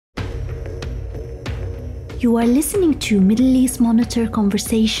You are listening to Middle East Monitor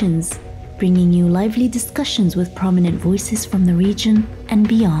Conversations, bringing you lively discussions with prominent voices from the region and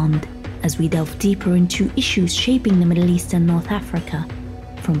beyond, as we delve deeper into issues shaping the Middle East and North Africa,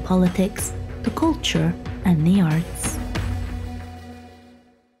 from politics to culture and the arts.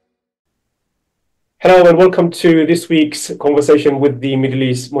 Hello and welcome to this week's conversation with the Middle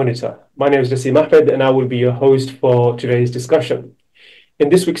East Monitor. My name is Nassim Ahmed and I will be your host for today's discussion. In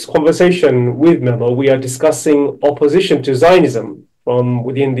this week's conversation with MEMO, we are discussing opposition to Zionism from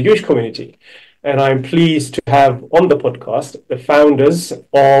within the Jewish community. And I'm pleased to have on the podcast the founders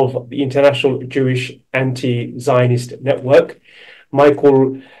of the International Jewish Anti-Zionist Network,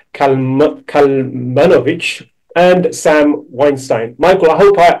 Michael Kalmanovitz and Sam Weinstein. Michael, I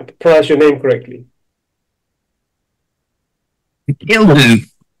hope I pronounced your name correctly. It'll do.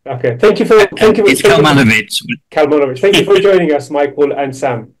 Okay, it's Kalmanovitz. Kalmanovitz. Thank you for joining us, Michael and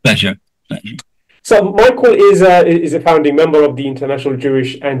Sam. Pleasure. So Michael is a founding member of the International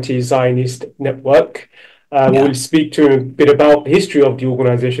Jewish Anti-Zionist Network. We'll speak to him a bit about the history of the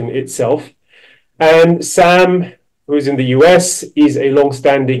organization itself. And Sam, who is in the US, is a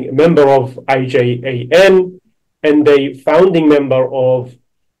long-standing member of IJAN and a founding member of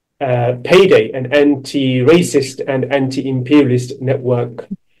Payday, an anti-racist and anti-imperialist network.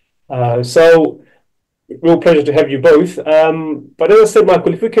 So, real pleasure to have you both. But as I said,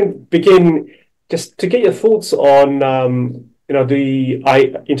 Michael, if we can begin just to get your thoughts on, the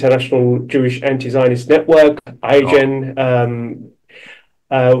International Jewish Anti-Zionist Network, IJAN,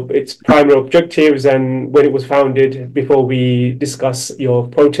 its primary objectives and when it was founded, before we discuss your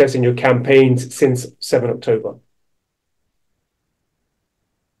protests and your campaigns since 7 October.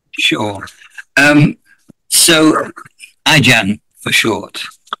 Sure. So, IJAN, for short,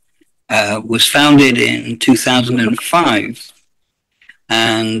 was founded in 2005,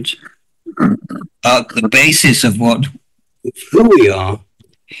 and the basis of who we are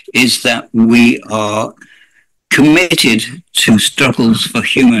is that we are committed to struggles for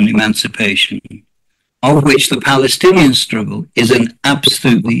human emancipation, of which the Palestinian struggle is an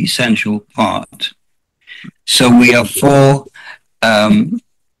absolutely essential part. So we are for the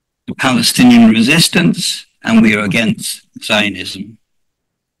Palestinian resistance, and we are against Zionism.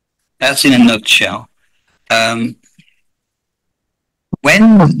 That's in a nutshell. Before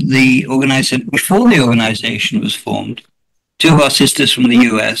the organization was formed, two of our sisters from the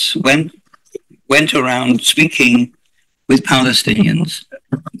US went around speaking with Palestinians,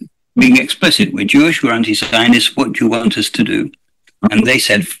 being explicit: we're Jewish, we're anti-Zionist, what do you want us to do? And they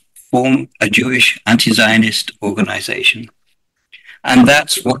said, form a Jewish anti-Zionist organization. And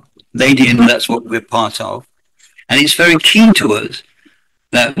that's what they did, and that's what we're part of. And it's very key to us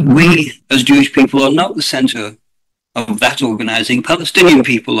that we, as Jewish people, are not the center of that organizing. Palestinian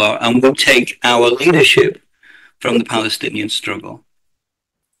people are, and we'll take our leadership from the Palestinian struggle.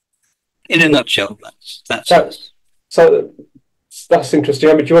 In a nutshell, that's us. So that's interesting.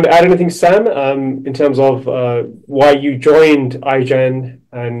 I mean, do you want to add anything, Sam, in terms of why you joined IJAN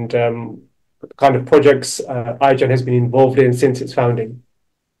and the kind of projects IJAN has been involved in since its founding?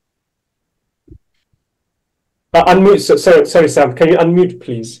 Unmute. Sorry, Sam. Can you unmute,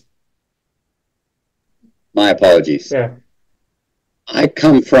 please? My apologies. Yeah. I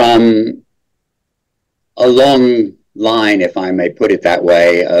come from a long line, if I may put it that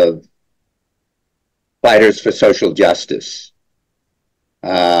way, of fighters for social justice.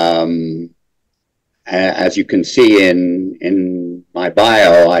 As you can see in my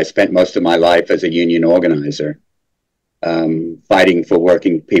bio, I spent most of my life as a union organizer, fighting for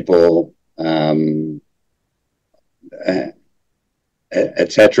working people,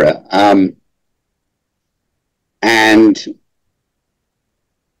 etc. And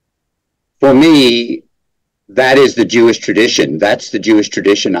for me, that is the Jewish tradition. That's the Jewish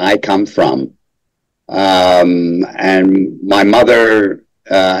tradition I come from. And my mother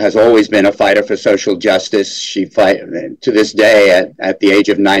has always been a fighter for social justice. She to this day, at the age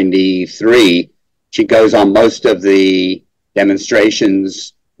of 93, she goes on most of the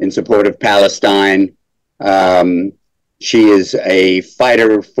demonstrations in support of Palestine. She is a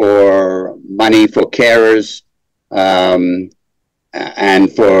fighter for money for carers, and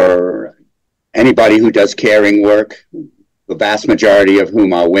for anybody who does caring work, the vast majority of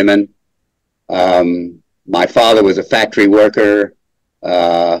whom are women. My father was a factory worker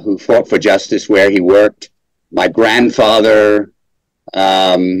who fought for justice where he worked. My grandfather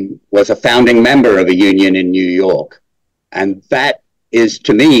was a founding member of a union in New York. And that is,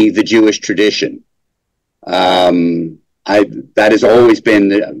 to me, the Jewish tradition. That has always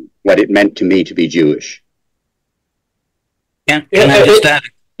been what it meant to me to be Jewish. Can I just add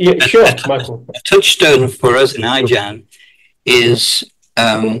Yeah, sure, Michael. A touchstone for us in IJAN is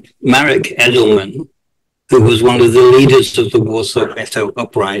Marek Edelman, who was one of the leaders of the Warsaw Ghetto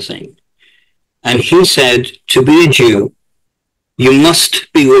Uprising. And he said, to be a Jew, you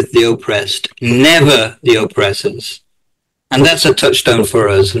must be with the oppressed, never the oppressors. And that's a touchstone for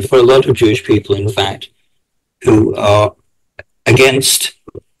us and for a lot of Jewish people, in fact, who are against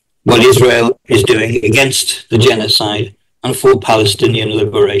what Israel is doing, against the genocide, and for Palestinian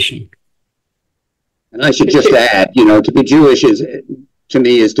liberation. And I should just add, you know, to be Jewish is, to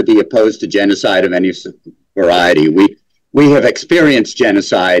me, is to be opposed to genocide of any variety. We have experienced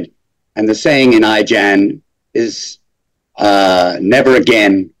genocide, and the saying in IJAN is never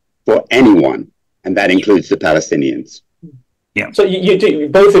again for anyone, and that includes the Palestinians. Yeah. So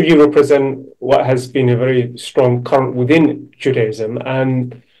both of you represent what has been a very strong current within Judaism,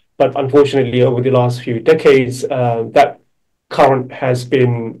 but unfortunately, over the last few decades, that current has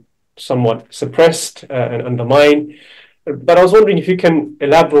been somewhat suppressed and undermined. But I was wondering if you can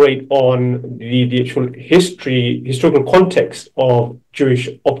elaborate on the actual historical context of Jewish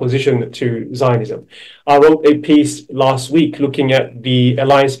opposition to Zionism. I wrote a piece last week looking at the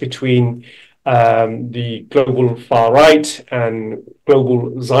alliance between the global far right and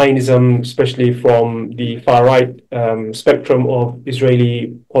global Zionism, especially from the far right spectrum of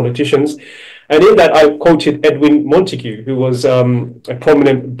Israeli politicians. And in that, I quoted Edwin Montague, who was a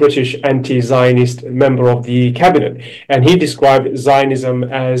prominent British anti-Zionist member of the cabinet. And he described Zionism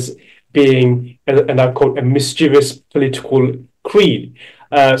as being, and I quote, a mischievous political creed.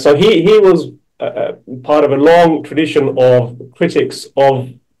 So he was part of a long tradition of critics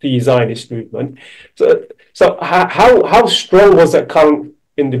of the Zionist movement. So how strong was that current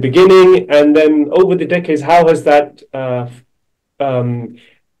in the beginning? And then over the decades, how has that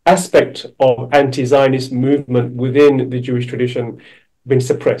aspect of anti-Zionist movement within the Jewish tradition been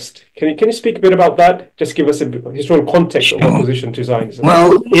suppressed? Can you speak a bit about that? Just give us a historical context of opposition to Zionism.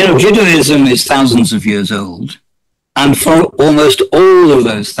 Well, you know, Judaism is thousands of years old. And for almost all of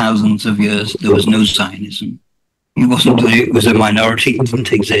those thousands of years, there was no Zionism. It was a minority, it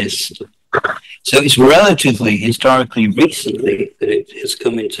didn't exist. So it's relatively, historically recently that it has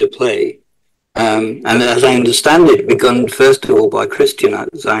come into play. And as I understand it, begun first of all by Christian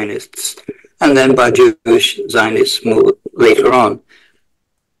Zionists and then by Jewish Zionists more later on.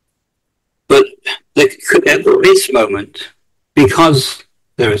 But at this moment, because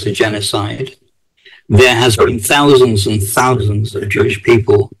there is a genocide, there has been thousands and thousands of Jewish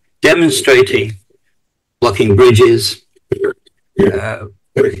people demonstrating, blocking bridges,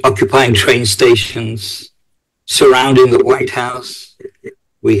 occupying train stations, surrounding the White House.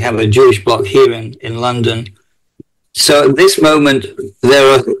 We have a Jewish bloc here in London. So at this moment,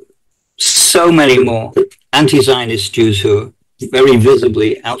 there are so many more anti-Zionist Jews who are very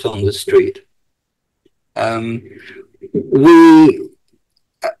visibly out on the street. Our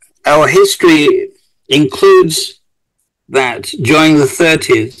history includes that during the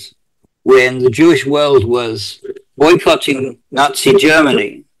 30s, when the Jewish world was boycotting Nazi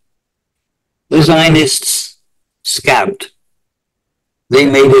Germany, the Zionists scabbed. They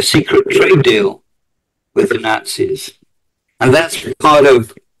made a secret trade deal with the Nazis. And that's part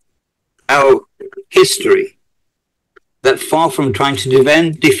of our history, that far from trying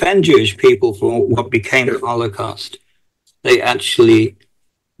to defend Jewish people from what became the Holocaust, they actually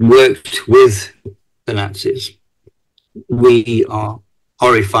worked with the Nazis. We are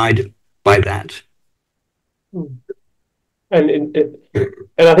horrified by that. And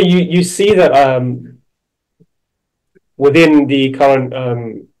I think you see that within the current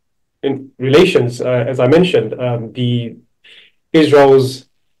relations, as I mentioned, the Israel's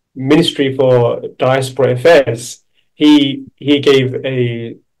Ministry for Diaspora Affairs, he gave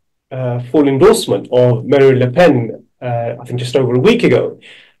a full endorsement of Marine Le Pen, I think just over a week ago,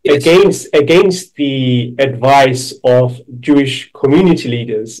 yes, against the advice of Jewish community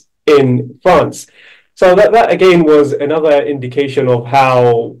leaders in France. So that again was another indication of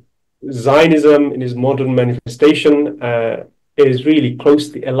how Zionism in its modern manifestation is really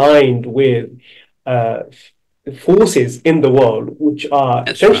closely aligned with forces in the world which are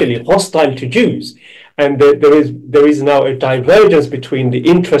essentially hostile to Jews. And there is now a divergence between the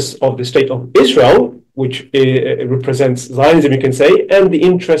interests of the state of Israel, which represents Zionism, you can say, and the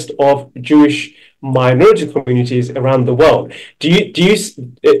interest of Jewish minority communities around the world. Is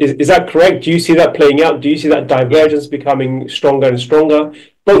that correct? Do you see that playing out? Do you see that divergence becoming stronger and stronger?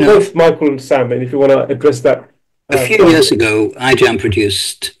 Both Michael and Sam, and if you want to address that. A few years ago, IJAN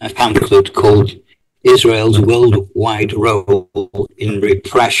produced a pamphlet called Israel's Worldwide Role in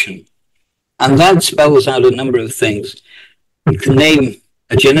Repression. And that spells out a number of things. You can name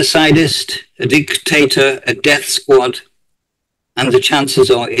a genocidist, a dictator, a death squad, and the chances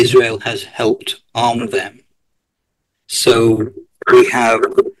are Israel has helped arm them. So we have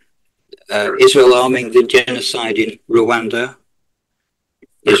Israel arming the genocide in Rwanda,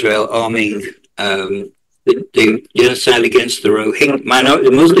 Israel arming the genocide against the Rohingya,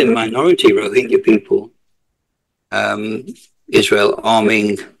 the Muslim minority Rohingya people, Israel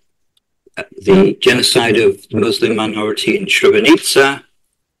arming the genocide of the Muslim minority in Srebrenica.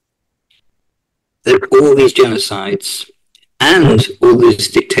 All these genocides and all these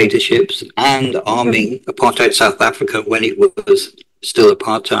dictatorships and arming apartheid South Africa when it was still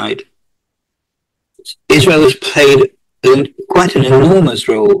apartheid. Israel has played quite an enormous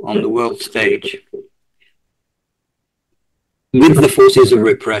role on the world stage with the forces of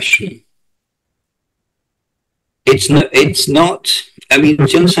repression. It's not, I mean,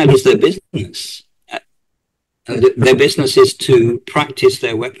 genocide is their business. Their business is to practice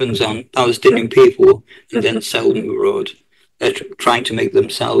their weapons on Palestinian people and then sell them abroad. They're trying to make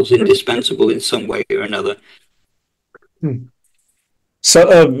themselves indispensable in some way or another.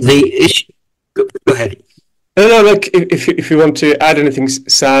 So the issue. Go ahead. No, like if you want to add anything,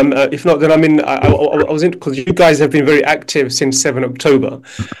 Sam. If not, then I mean, I was in because you guys have been very active since 7 October.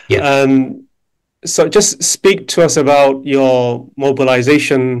 Yeah. So just speak to us about your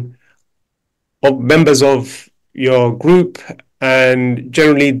mobilization of members of your group and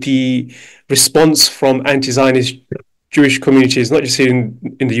generally the response from anti-Zionist Jewish communities, not just here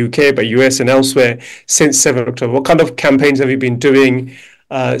in the UK, but US and elsewhere since 7 October. What kind of campaigns have you been doing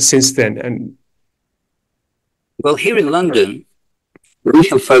since then? And well, here in London, we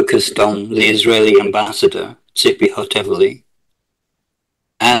have focused on the Israeli ambassador, Tzipi Hotevely,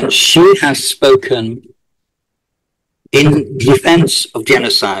 and she has spoken in defense of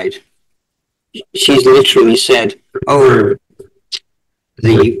genocide. She's literally said, oh,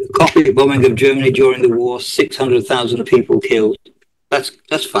 the cockpit bombing of Germany during the war, 600,000 people killed.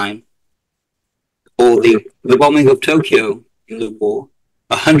 That's fine. Or the bombing of Tokyo in the war,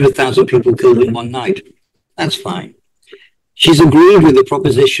 100,000 people killed in one night. That's fine. She's agreed with the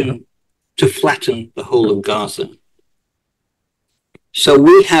proposition to flatten the whole of Gaza. So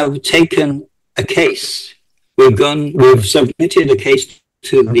we have taken a case. We've submitted a case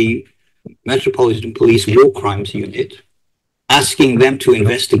to the Metropolitan Police War Crimes Unit, asking them to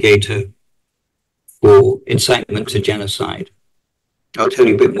investigate her for incitement to genocide. I'll tell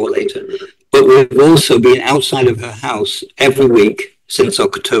you a bit more later. But we've also been outside of her house every week since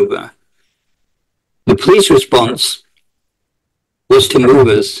October. The police response was to move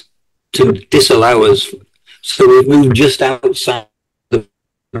us, to disallow us. So we've moved just outside the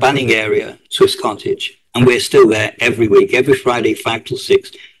banning area, Swiss Cottage, and we're still there every week, every Friday, 5 till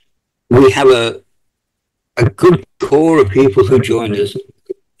 6. We have a good core of people who join us,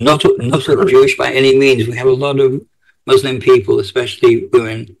 not Jewish by any means. We have a lot of Muslim people, especially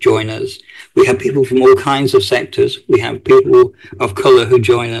women, join us. We have people from all kinds of sectors. We have people of color who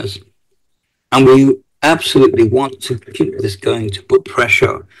join us. And we absolutely want to keep this going, to put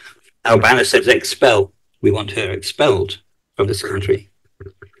pressure. Our banner says expel. We want her expelled from this country.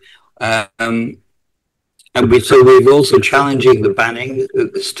 So we're also challenging the banning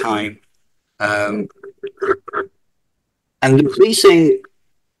at this time. And the policing,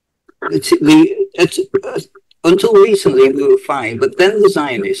 until recently we were fine, but then the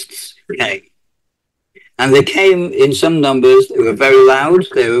Zionists came. And they came in some numbers. They were very loud,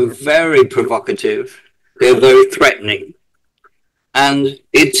 they were very provocative, they were very threatening. And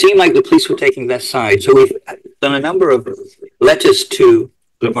it seemed like the police were taking their side. So we've done a number of letters to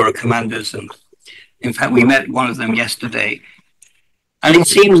the borough commanders. And in fact, we met one of them yesterday. And it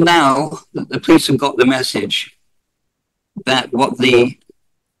seems now that the police have got the message that what the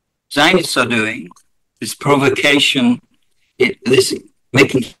Zionists are doing, this provocation, this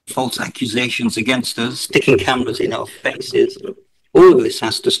making false accusations against us, sticking cameras in our faces, all of this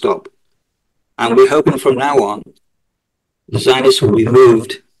has to stop. And we're hoping from now on, the Zionists will be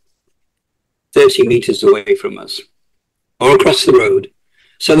moved 30 meters away from us, or across the road,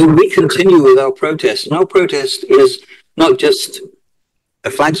 so that we continue with our protest. And our protest is not just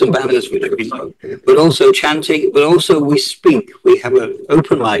flags and banners, which we know, but also chanting, but also we speak. We have an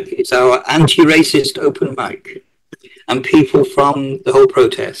open mic. It's our anti-racist open mic. And people from the whole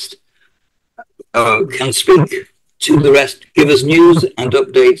protest can speak to the rest, give us news and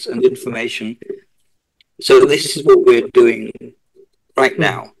updates and information. So this is what we're doing right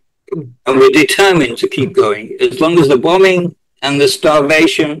now. And we're determined to keep going. As long as the bombing and the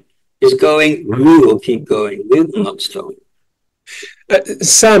starvation is going, we will keep going. We will not stop.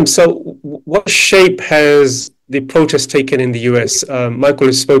 Sam, so what shape has the protests taken in the US. Michael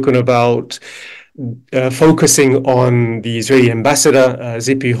has spoken about focusing on the Israeli ambassador,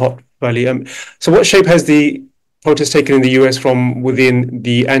 Zippy Hot-Valley. So what shape has the protest taken in the US from within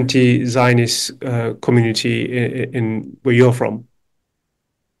the anti-Zionist community in where you're from?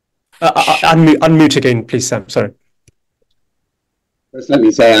 Unmute again, please, Sam. Sorry. First, let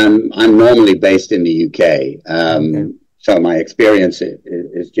me say I'm normally based in the UK, okay. So my experience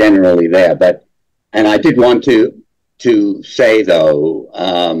is generally there. And I did want to say though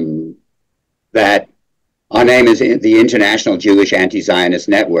that our name is the International Jewish Anti-Zionist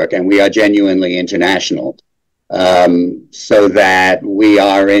Network, and we are genuinely international. So that we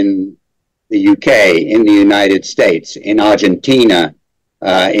are in the UK, in the United States, in Argentina,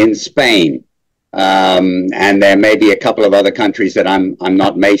 in Spain, and there may be a couple of other countries that I'm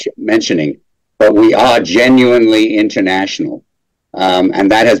not mentioning, but we are genuinely international,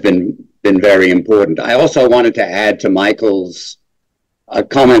 and that has been very important. I also wanted to add to Michael's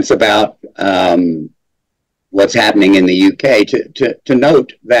comments about what's happening in the UK to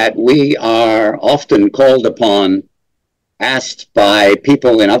note that we are often called upon, asked by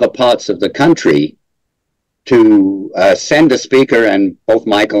people in other parts of the country to send a speaker, and both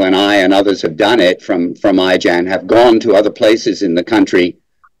Michael and I and others have done it from IJAN, have gone to other places in the country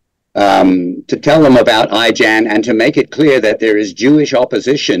to tell them about IJAN and to make it clear that there is Jewish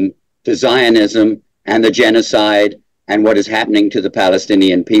opposition to Zionism and the genocide and what is happening to the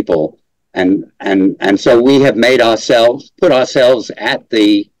Palestinian people. And so we have put ourselves at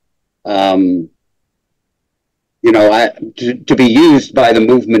the, to be used by the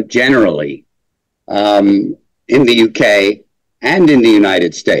movement generally in the UK and in the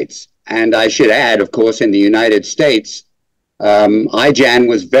United States. And I should add, of course, in the United States, IJAN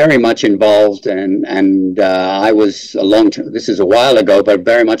was very much involved, and I was this is a while ago, but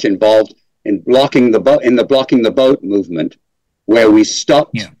very much involved in blocking the boat movement, where we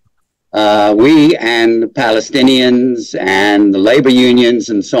stopped. Yeah. We and the Palestinians and the labor unions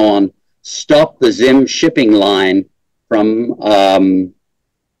and so on stopped the Zim shipping line from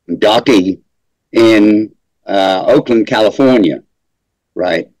docking in Oakland, California,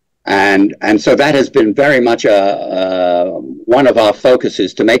 right? And so that has been very much one of our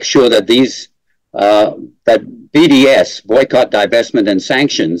focuses, to make sure that that BDS, boycott, divestment, and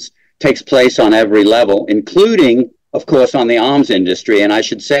sanctions, takes place on every level, including, of course, on the arms industry. And I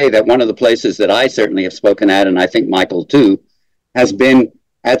should say that one of the places that I certainly have spoken at, and I think Michael too, has been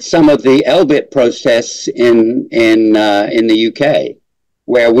at some of the Elbit protests in the UK,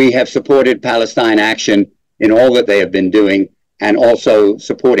 where we have supported Palestine Action in all that they have been doing, and also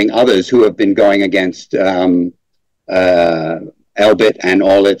supporting others who have been going against Elbit and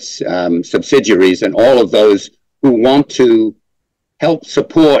all its subsidiaries, and all of those who want to help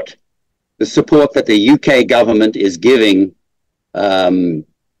support the support that the UK government is giving to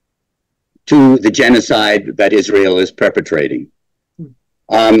the genocide that Israel is perpetrating.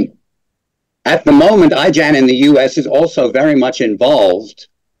 At the moment, IJAN in the US is also very much involved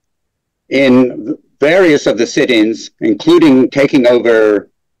in various of the sit-ins, including taking over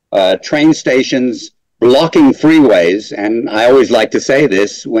train stations, blocking freeways. And I always like to say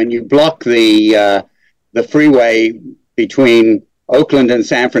this: when you block the freeway between Oakland and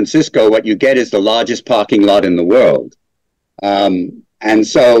San Francisco, what you get is the largest parking lot in the world. And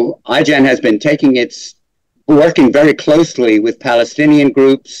so IJAN has been working very closely with Palestinian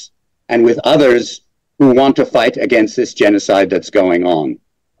groups and with others who want to fight against this genocide that's going on.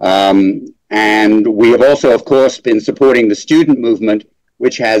 And we have also, of course, been supporting the student movement,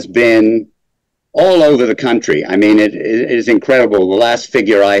 which has been all over the country. I mean, it is incredible. The last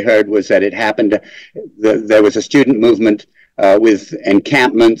figure I heard was that it happened, there was a student movement with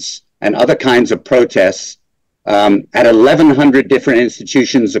encampments and other kinds of protests at 1,100 different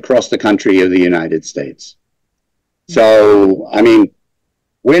institutions across the country of the United States. So, I mean,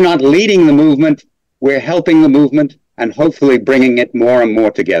 we're not leading the movement, we're helping the movement and hopefully bringing it more and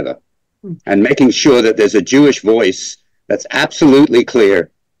more together and making sure that there's a Jewish voice that's absolutely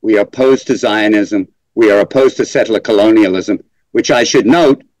clear. We are opposed to Zionism, we are opposed to settler colonialism, which I should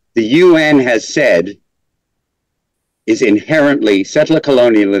note, the UN has said is inherently, settler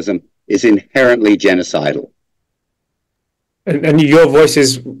colonialism is inherently genocidal. And your voice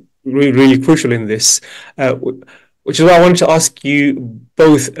is really, really crucial in this, which is why I wanted to ask you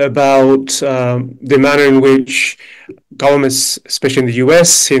both about the manner in which governments, especially in the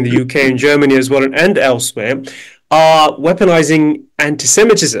US, in the UK, and Germany as well, and elsewhere, are weaponizing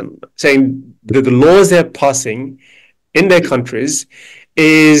anti-Semitism, saying that the laws they're passing in their countries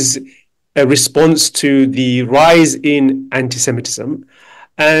is a response to the rise in anti-Semitism.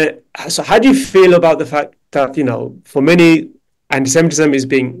 So how do you feel about the fact that, for many, anti-Semitism is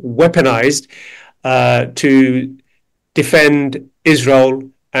being weaponized to defend Israel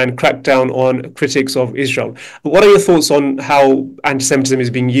and crack down on critics of Israel. What are your thoughts on how anti-Semitism is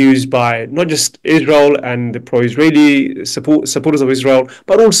being used by not just Israel and the pro-Israeli supporters of Israel,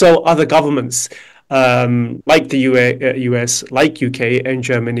 but also other governments like the US, like UK and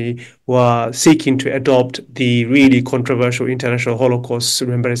Germany, who are seeking to adopt the really controversial International Holocaust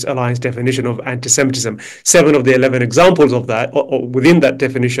Remembrance Alliance definition of anti-Semitism? 7 of the 11 examples of that, or within that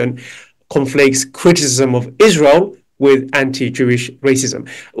definition, conflates criticism of Israel with anti-Jewish racism.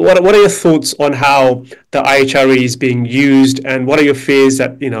 What are your thoughts on how the IHRA is being used, and what are your fears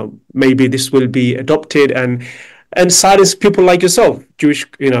that maybe this will be adopted and silence people like yourself, Jewish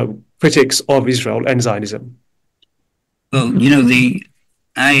critics of Israel and Zionism? Well, the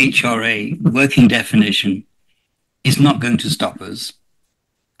IHRA working definition is not going to stop us,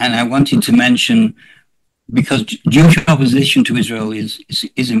 and I wanted to mention, because Jewish opposition to Israel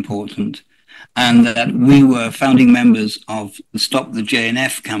is important, and that we were founding members of the Stop the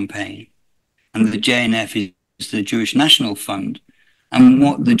JNF campaign. And the JNF is the Jewish National Fund. And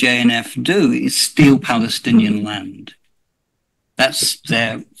what the JNF do is steal Palestinian land. That's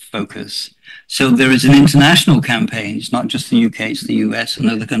their focus. So there is an international campaign. It's not just the UK, it's the US and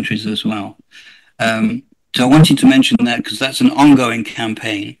other countries as well. So I wanted to mention that because that's an ongoing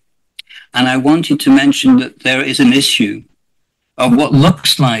campaign. And I wanted to mention that there is an issue of what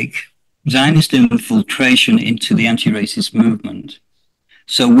looks like Zionist infiltration into the anti-racist movement.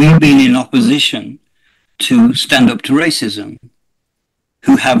 So we've been in opposition to Stand Up to Racism,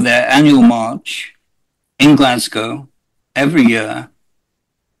 who have their annual march in Glasgow every year,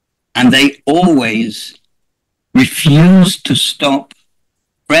 and they always refuse to stop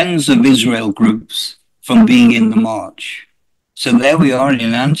Friends of Israel groups from being in the march. So there we are in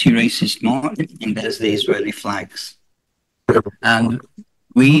an anti-racist march, and there's the Israeli flags. And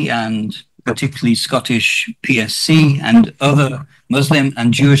we, and particularly Scottish PSC and other Muslim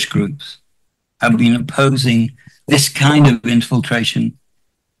and Jewish groups, have been opposing this kind of infiltration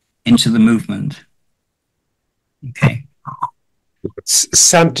into the movement. Okay.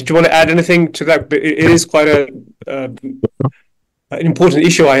 Sam, did you want to add anything to that? It is quite an important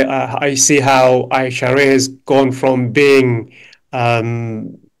issue. I see how IHRA has gone from being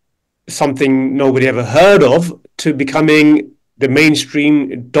something nobody ever heard of to becoming the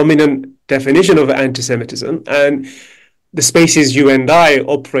mainstream dominant definition of anti-Semitism, and the spaces you and I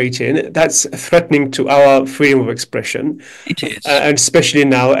operate in, that's threatening to our freedom of expression. It is. And especially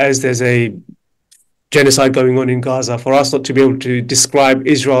now as there's a genocide going on in Gaza, for us not to be able to describe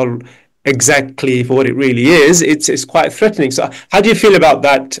Israel exactly for what it really is, it's quite threatening. So how do you feel about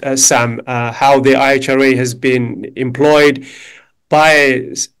that, Sam, how the IHRA has been employed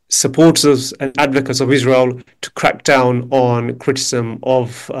by supporters and advocates of Israel to crack down on criticism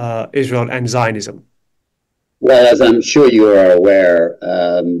of Israel and Zionism? Well, as I'm sure you are aware,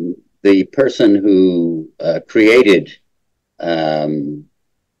 the person who created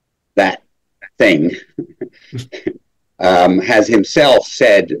that thing has himself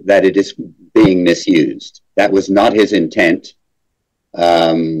said that it is being misused. That was not his intent.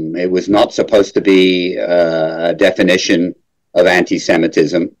 It was not supposed to be a definition of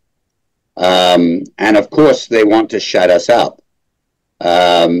anti-Semitism. And of course, they want to shut us up.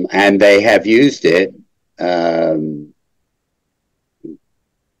 And they have used it.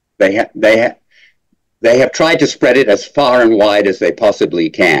 They have tried to spread it as far and wide as they possibly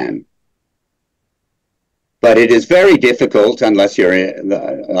can. But it is very difficult, unless you're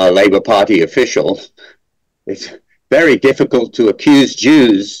a Labour Party official, it's very difficult to accuse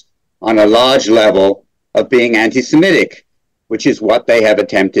Jews on a large level of being anti-Semitic, which is what they have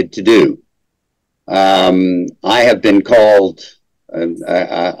attempted to do. I have been called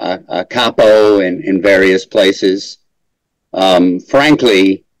a capo in various places.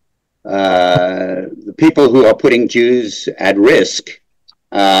 Frankly, the people who are putting Jews at risk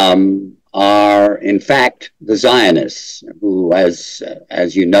are in fact the Zionists, who,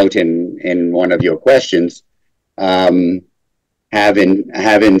 as you note in one of your questions, have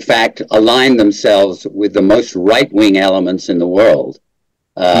in fact aligned themselves with the most right-wing elements in the world.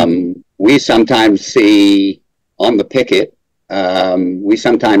 We sometimes see on the picket, we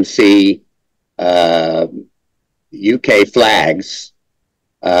sometimes see UK flags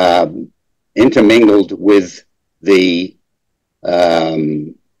intermingled with the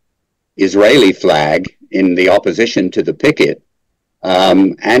Israeli flag in the opposition to the picket.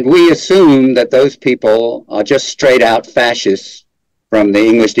 And we assume that those people are just straight out fascists from the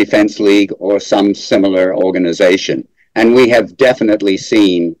English Defence League or some similar organization. And we have definitely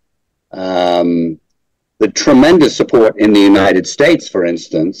seen the the tremendous support in the United States, for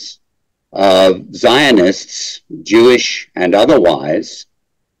instance, of Zionists, Jewish and otherwise,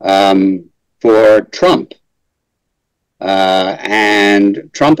 for Trump. And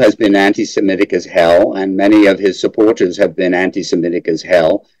Trump has been anti-Semitic as hell, and many of his supporters have been anti-Semitic as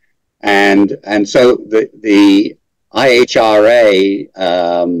hell. And so the IHRA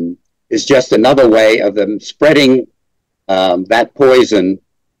is just another way of them spreading that poison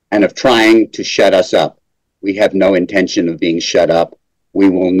and of trying to shut us up. We have no intention of being shut up. We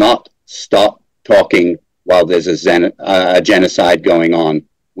will not stop talking while there's a genocide going on.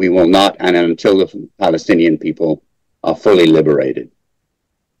 We will not, and until the Palestinian people are fully liberated.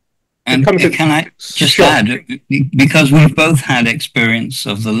 And can I just add, because we've both had experience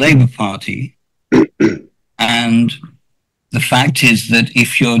of the Labour Party, and the fact is that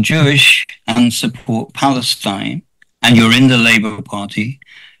if you're Jewish and support Palestine, and you're in the Labour Party,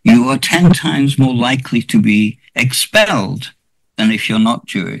 you are 10 times more likely to be expelled than if you're not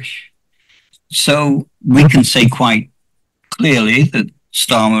Jewish. So we can say quite clearly that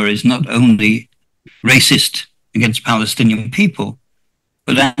Starmer is not only racist against Palestinian people,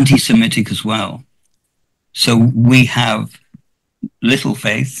 but anti-Semitic as well. So we have little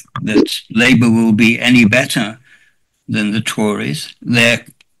faith that Labour will be any better than the Tories. They're,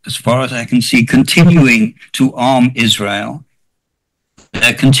 as far as I can see, continuing to arm Israel.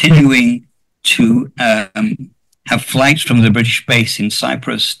 They're continuing to have flights from the British base in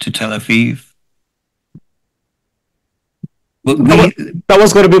Cyprus to Tel Aviv. But that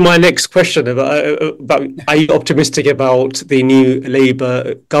was going to be my next question about are you optimistic about the new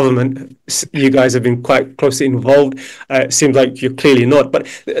Labour government? You guys have been quite closely involved. It seems like you're clearly not. But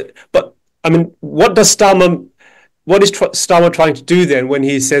I mean, what is Starmer trying to do then when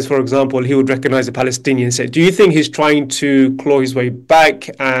he says, for example, he would recognize the Palestinians? Do you think he's trying to claw his way back,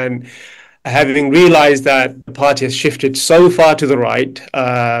 and having realized that the party has shifted so far to the right,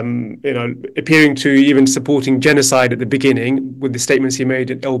 appearing to even supporting genocide at the beginning with the statements he made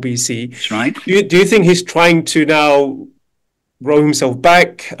at LBC? That's right. Do you think he's trying to now row himself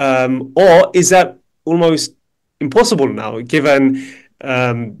back, or is that almost impossible now, given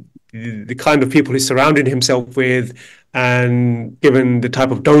the kind of people he's surrounded himself with, and given the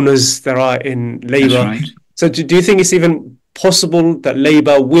type of donors there are in Labour? That's right. So do you think it's even possible that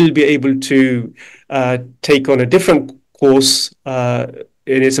Labour will be able to take on a different course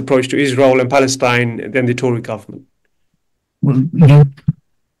in its approach to Israel and Palestine than the Tory government? Well,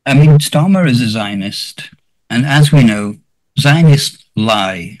 I mean, Starmer is a Zionist, and as we know, Zionists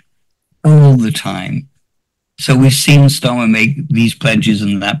lie all the time. So we've seen Starmer make these pledges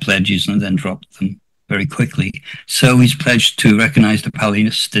and that pledges and then drop them very quickly. So he's pledged to recognize the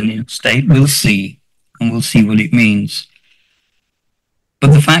Palestinian state. We'll see, and we'll see what it means.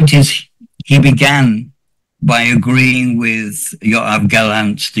 But the fact is, he began by agreeing with Yoav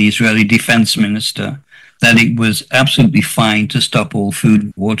Gallant, the Israeli defense minister, that it was absolutely fine to stop all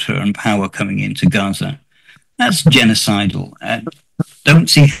food, water, and power coming into Gaza. That's genocidal. I don't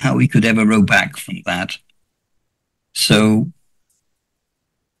see how we could ever row back from that. So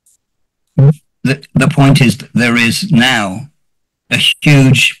the point is that there is now a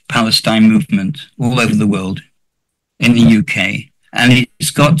huge Palestine movement all over the world, in the UK, and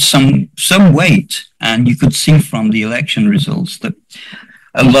it's got some weight. And you could see from the election results that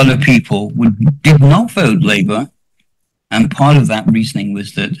a lot of people did not vote Labour, and part of that reasoning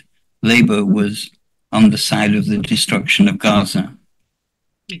was that Labour was on the side of the destruction of Gaza.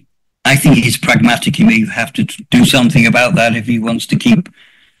 I think he's pragmatic. He may have to do something about that if he wants to keep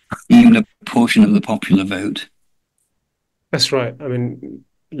even a portion of the popular vote. That's right. I mean,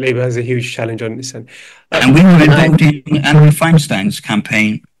 Labour has a huge challenge on this end. And we were involved in Andrew Feinstein's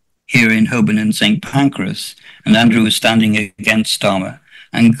campaign here in Holborn and St. Pancras, and Andrew was standing against Starmer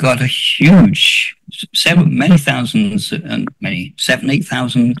and got a huge, many thousands, and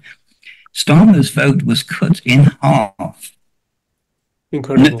 7,000-8,000. Starmer's vote was cut in half.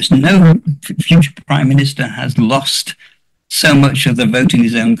 Incredible. No future prime minister has lost so much of the vote in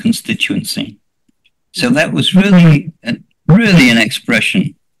his own constituency. So that was really an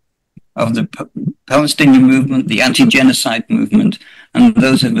expression of the Palestinian movement, the anti-genocide movement, and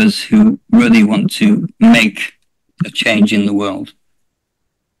those of us who really want to make a change in the world.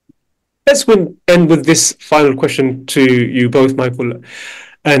 Let's end with this final question to you both, Michael,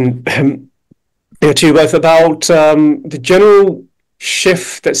 and to you both, about the general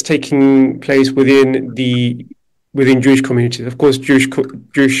shift that's taking place within Jewish communities. Of course, Jewish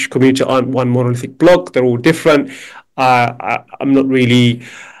community aren't one monolithic block; they're all different. I'm not really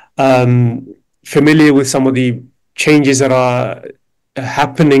familiar with some of the changes that are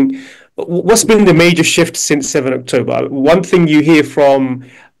happening. what's been the major shift since 7 October? One thing you hear from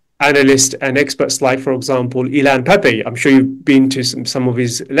analysts and experts like, for example, Ilan Pappé, I'm sure you've been to some of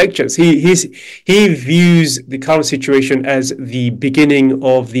his lectures. He views the current situation as the beginning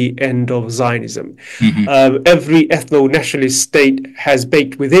of the end of Zionism. Every ethno-nationalist state has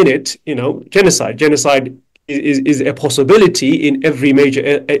baked within it, genocide. Genocide is a possibility in every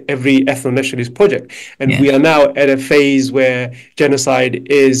ethno-nationalist project. And we are now at a phase where genocide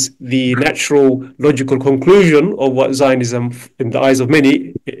is the natural, logical conclusion of what Zionism, in the eyes of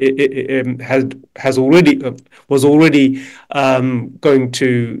many, was already going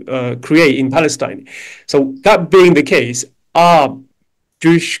to create in Palestine. So that being the case, are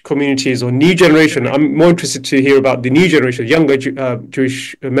Jewish communities or new generation, I'm more interested to hear about the new generation, younger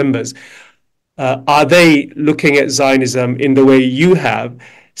Jewish members, are they looking at Zionism in the way you have,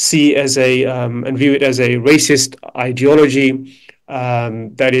 see as and view it as a racist ideology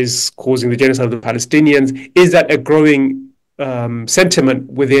that is causing the genocide of the Palestinians? Is that a growing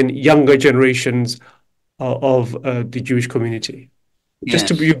sentiment within younger generations of the Jewish community? Yes. Just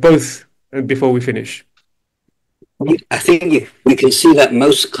to you both before we finish. I think we can see that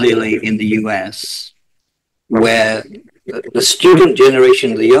most clearly in the US, where the student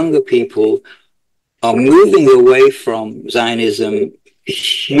generation, the younger people, are moving away from Zionism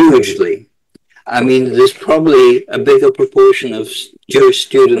hugely. I mean, there's probably a bigger proportion of Jewish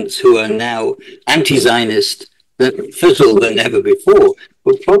students who are now anti-Zionist, first of all, than ever before,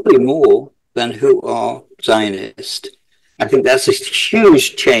 but probably more than who are Zionist. I think that's a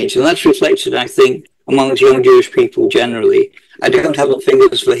huge change, and that's reflected, I think, amongst young Jewish people generally. I don't have the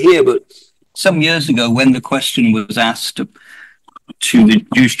figures for here, but some years ago, when the question was asked to the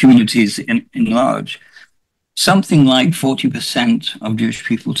Jewish communities in large, something like 40% of Jewish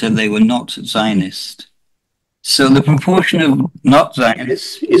people said they were not Zionist. So the proportion of not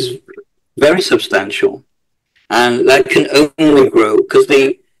Zionists is very substantial. And that can only grow, because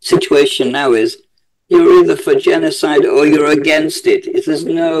the situation now is you're either for genocide or you're against it. There's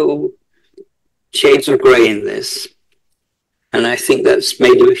no shades of grey in this. And I think that's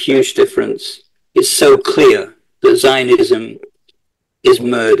made a huge difference. It's so clear that Zionism is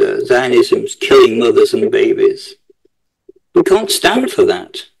murder. Zionism is killing mothers and babies. We can't stand for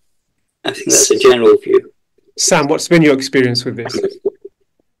that. I think that's a general view. Sam, what's been your experience with this?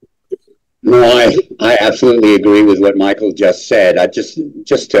 No, I absolutely agree with what Michael just said.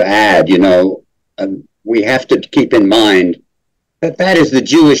 Just to add, we have to keep in mind that is the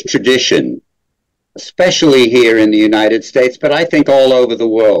Jewish tradition, especially here in the United States, but I think all over the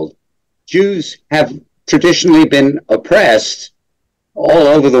world. Jews have traditionally been oppressed all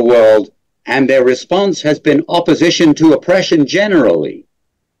over the world, and their response has been opposition to oppression generally.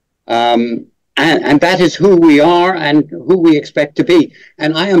 And that is who we are and who we expect to be.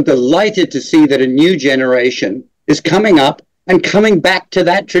 And I am delighted to see that a new generation is coming up and coming back to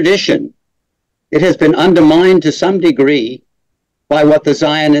that tradition. It has been undermined to some degree by what the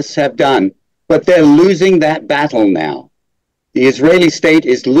Zionists have done, but they're losing that battle now. The Israeli state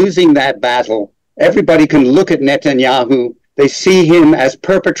is losing that battle. Everybody can look at Netanyahu. They see him as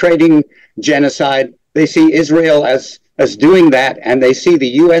perpetrating genocide. They see Israel as doing that, and they see the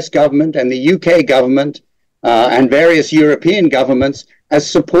US government and the UK government and various European governments as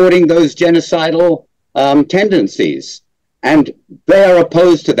supporting those genocidal tendencies. And they are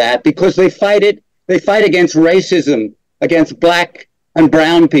opposed to that because they fight it. They fight against racism, against black and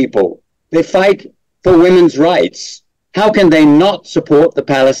brown people. They fight for women's rights. How can they not support the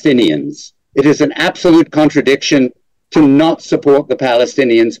Palestinians? It is an absolute contradiction to not support the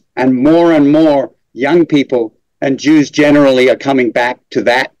Palestinians, and more young people and Jews generally are coming back to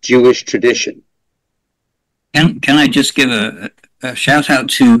that Jewish tradition. Can I just give a shout out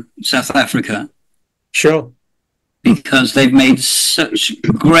to South Africa? Sure. Because they've made such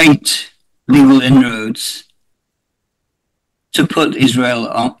great legal inroads to put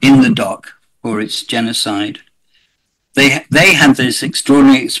Israel in the dock for its genocide. They had this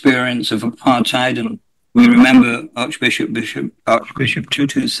extraordinary experience of apartheid, and we remember Archbishop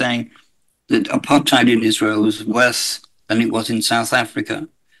Tutu saying that apartheid in Israel was worse than it was in South Africa.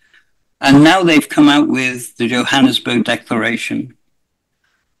 And now they've come out with the Johannesburg Declaration,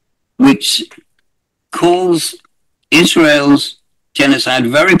 which calls Israel's genocide,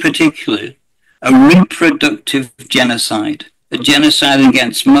 very particularly, a reproductive genocide, a genocide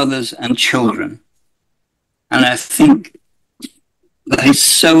against mothers and children. And I think that is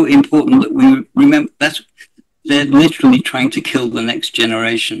so important that we remember that they're literally trying to kill the next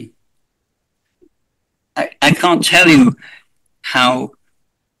generation. I can't tell you how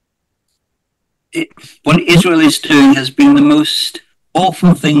what Israel is doing has been the most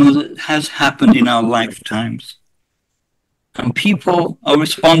awful thing that has happened in our lifetimes. And people are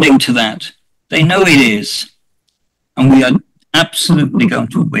responding to that. They know it is. And we are absolutely going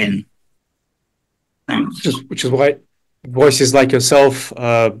to win. Thanks. Which is why voices like yourself,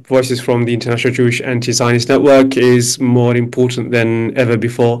 voices from the International Jewish Anti-Zionist Network is more important than ever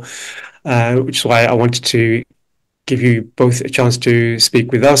before, which is why I wanted to give you both a chance to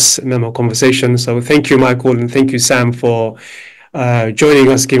speak with us, a MEMO conversation. So thank you, Michael, and thank you, Sam, for joining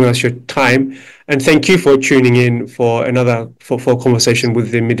us, giving us your time. And thank you for tuning in for another for conversation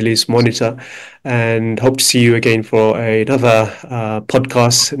with the Middle East Monitor, and hope to see you again for another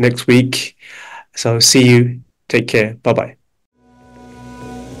podcast next week. So see you. Take care. Bye-bye.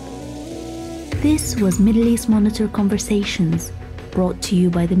 This was Middle East Monitor Conversations, brought to you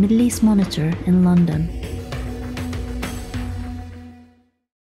by the Middle East Monitor in London.